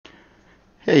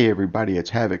Hey everybody,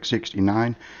 it's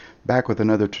Havoc69 back with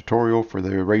another tutorial for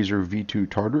the Razer V2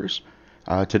 Tartarus.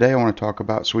 Today I want to talk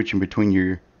about switching between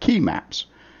your key maps.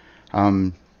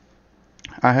 Um,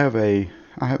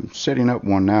 I'm setting up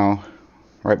one now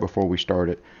right before we start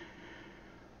it.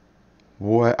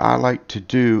 What I like to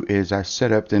do is I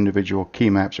set up the individual key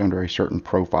maps under a certain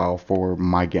profile for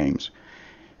my games.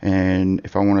 And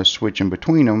if I want to switch in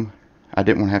between them, I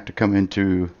didn't want to have to come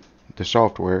into the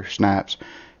software, snaps,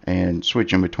 and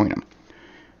switch in between them.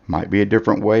 Might be a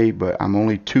different way, but I'm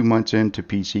only 2 months into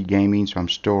PC gaming, so I'm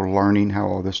still learning how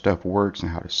all this stuff works and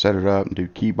how to set it up and do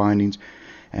key bindings.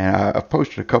 And I've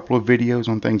posted a couple of videos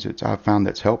on things that I've found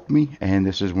that's helped me, and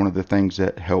this is one of the things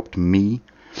that helped me.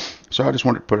 So I just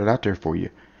wanted to put it out there for you.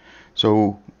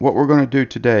 So what we're going to do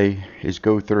today is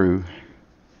go through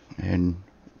and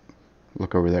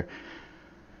look over there.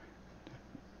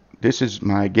 This is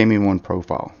my Gaming 1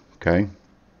 profile, okay?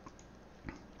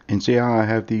 And see how I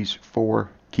have these 4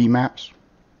 key maps?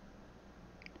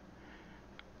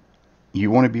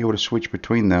 You want to be able to switch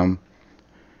between them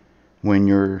when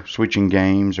you're switching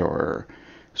games or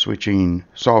switching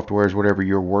softwares, whatever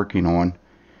you're working on.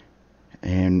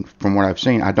 And from what I've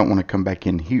seen, I don't want to come back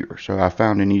in here. So I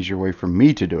found an easier way for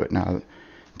me to do it. Now,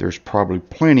 there's probably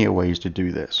plenty of ways to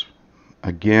do this.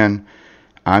 Again,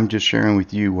 I'm just sharing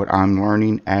with you what I'm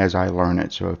learning as I learn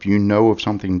it. So if you know of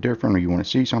something different or you want to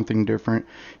see something different,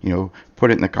 put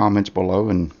it in the comments below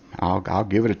and I'll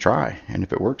give it a try. And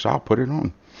if it works, I'll put it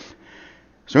on.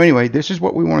 So anyway, this is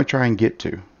what we want to try and get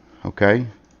to. Okay,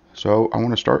 so I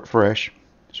want to start fresh.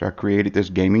 So I created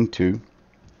this Gaming 2.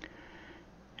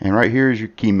 And right here is your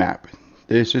key map.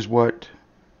 This is what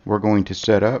we're going to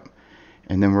set up.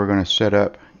 And then we're going to set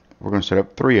up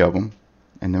 3 of them.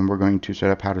 And then we're going to set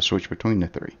up how to switch between the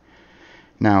 3.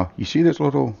 Now, you see this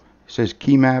little, it says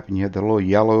key map, and you have the little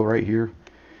yellow right here.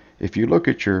 If you look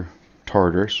at your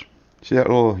Tartarus, see that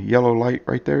little yellow light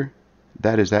right there?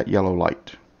 That is that yellow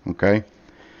light, okay?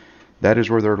 That is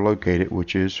where they're located,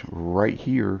 which is right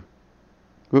here,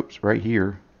 right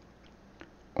here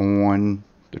on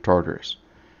the Tartarus.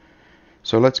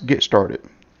 So let's get started.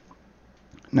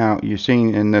 Now, you've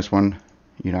seen in this one,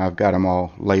 I've got them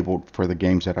all labeled for the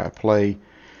games that I play.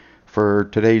 For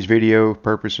today's video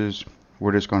purposes,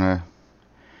 we're just going to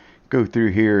go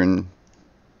through here and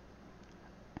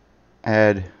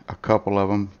add a couple of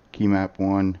them. Key map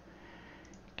 1,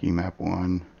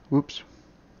 whoops.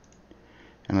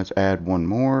 And let's add one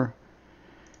more.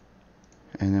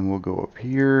 And then we'll go up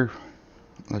here.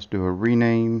 Let's do a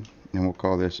rename, and we'll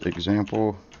call this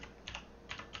example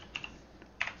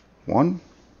 1.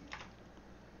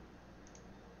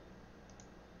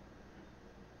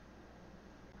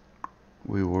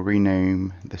 We will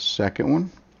rename the second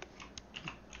one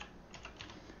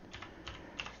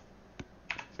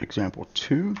example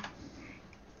 2,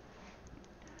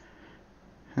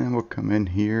 and we'll come in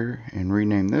here and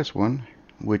rename this one,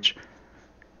 which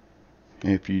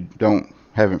if you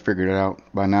haven't figured it out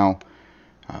by now,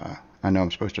 I know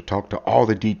I'm supposed to talk to all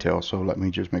the details, so let me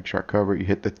just make sure I cover it. You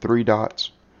hit the 3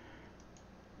 dots,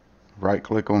 right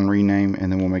click on rename,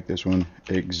 and then we'll make this one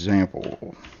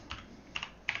example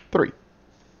 3.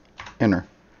 Enter.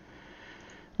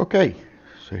 Okay,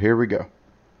 so here we go.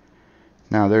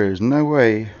 Now there is no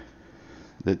way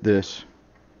that this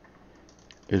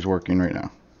is working right now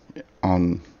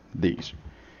on these.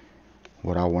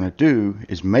 What I want to do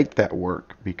is make that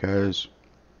work, because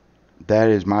that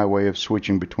is my way of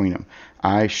switching between them.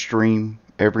 I stream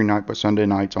every night but Sunday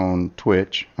nights on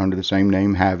Twitch under the same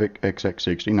name, Havoc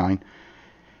XX69.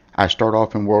 I start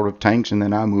off in World of Tanks and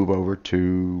then I move over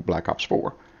to Black Ops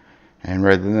 4. And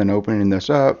rather than opening this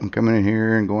up and coming in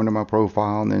here and going to my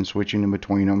profile and then switching in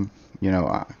between them,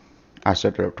 I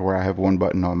set it up to where I have one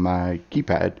button on my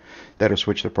keypad that'll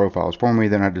switch the profiles for me.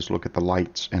 Then I just look at the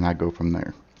lights and I go from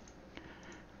there.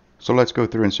 So let's go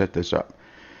through and set this up.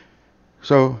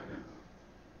 So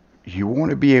you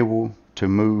want to be able to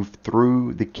move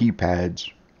through the keypads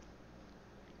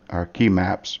or key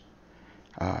maps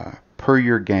per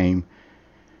your game.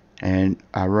 And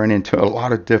I run into a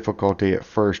lot of difficulty at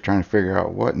first trying to figure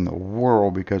out what in the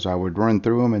world, because I would run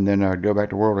through them and then I'd go back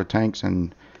to World of Tanks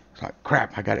and it's like,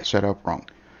 crap, I got it set up wrong.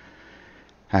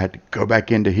 I had to go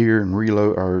back into here and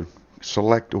reload or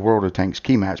select the World of Tanks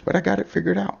key maps, but I got it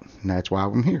figured out, and that's why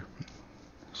I'm here.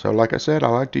 So like I said, I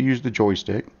like to use the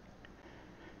joystick.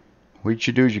 What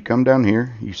you do is you come down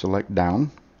here, you select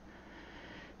down.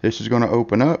 This is going to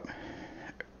open up.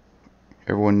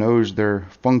 Everyone knows their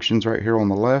functions right here on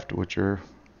the left, which are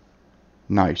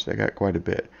nice. They got quite a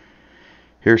bit.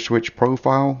 Here's switch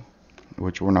profile,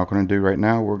 which we're not going to do right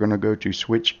now. We're going to go to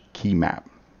switch key map.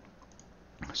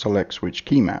 Select switch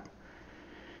key map.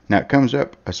 Now it comes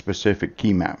up a specific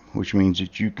key map, which means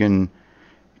that you can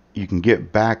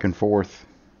get back and forth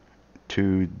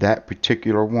to that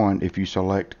particular one if you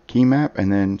select key map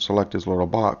and then select this little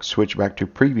box, switch back to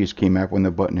previous key map when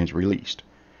the button is released.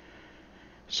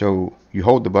 So you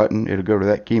hold the button, it'll go to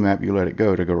that key map, you let it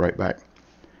go to go right back.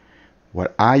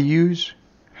 What I use,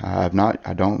 I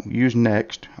don't use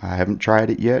Next. I haven't tried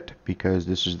it yet because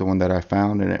this is the one that I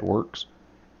found and it works.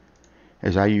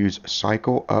 Is I use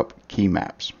cycle up key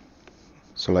maps.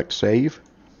 Select save.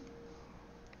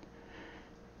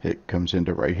 It comes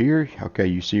into right here. Okay,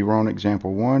 you see we're on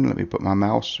example 1. Let me put my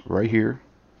mouse right here.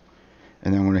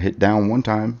 And then I'm going to hit down one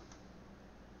time.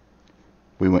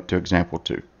 We went to example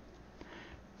 2.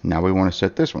 Now we want to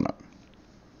set this one up.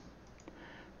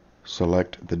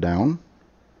 Select the down.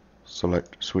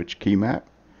 Select switch key map.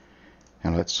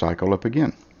 And let's cycle up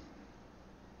again.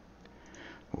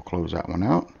 We'll close that one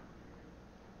out.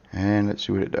 And let's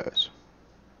see what it does.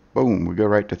 Boom, we go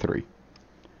right to 3.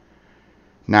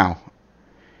 Now,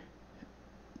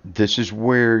 this is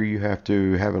where you have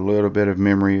to have a little bit of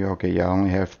memory. Okay, yeah, I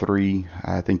only have 3.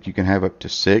 I think you can have up to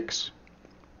 6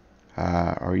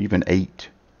 or even 8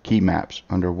 key maps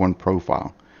under one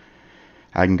profile.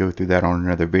 I can go through that on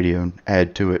another video and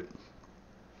add to it.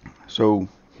 So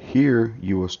here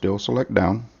you will still select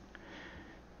down.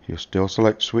 You'll still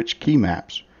select switch key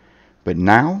maps. But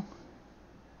now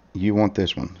you want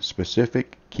this one,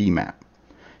 specific key map.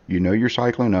 You know you're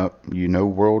cycling up. You know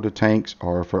World of Tanks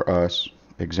are for us.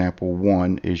 Example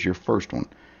 1 is your first one.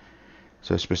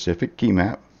 So specific key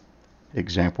map,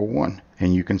 example 1.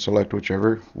 And you can select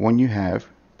whichever one you have,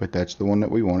 but that's the one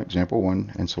that we want, example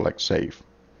 1, and select save.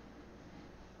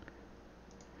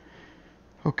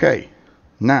 Okay,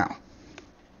 now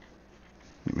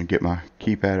let me get my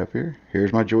keypad up here.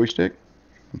 Here's my joystick.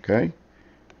 Okay,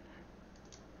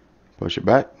 push it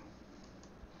back.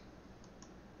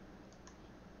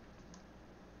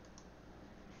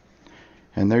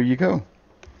 And there you go.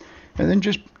 And then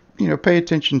just, pay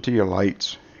attention to your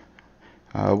lights.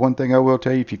 One thing I will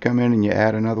tell you, if you come in and you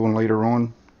add another one later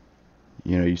on,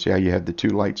 you see how you have the 2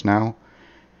 lights now?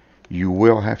 You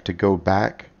will have to go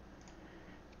back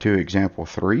to example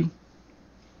 3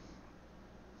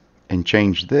 and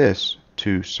change this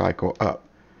to cycle up.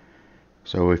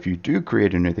 So if you do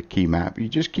create another key map, you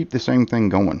just keep the same thing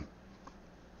going.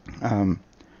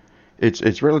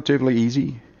 It's relatively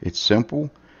easy. It's simple.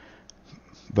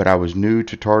 But I was new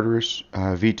to Tartarus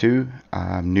V2.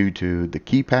 I'm new to the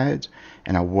keypads,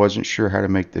 and I wasn't sure how to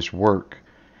make this work.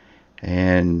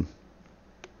 And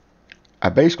I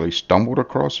basically stumbled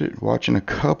across it watching a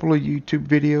couple of YouTube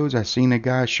videos. I seen a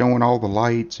guy showing all the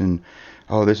lights and,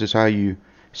 oh, this is how you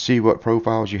see what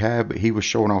profiles you have. But he was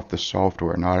showing off the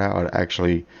software, not how it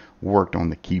actually worked on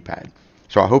the keypad.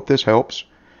 So I hope this helps.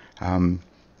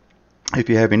 If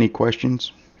you have any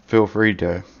questions, feel free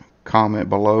to comment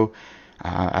below.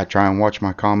 I try and watch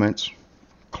my comments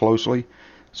closely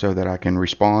so that I can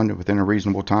respond within a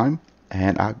reasonable time,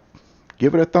 and I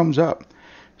give it a thumbs up.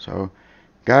 So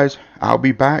guys, I'll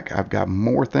be back. I've got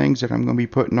more things that I'm going to be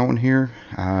putting on here.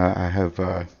 I have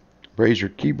a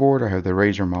Razer keyboard, I have the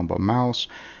Razer Mamba mouse,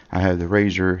 I have the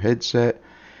Razer headset,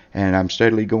 and I'm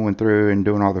steadily going through and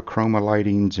doing all the chroma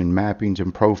lightings and mappings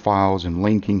and profiles and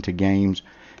linking to games.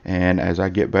 And as I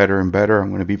get better and better, I'm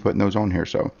going to be putting those on here.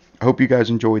 So I hope you guys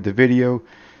enjoyed the video.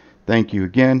 Thank you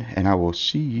again, and I will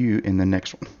see you in the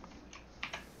next one.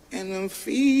 And I'm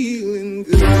feeling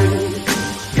good.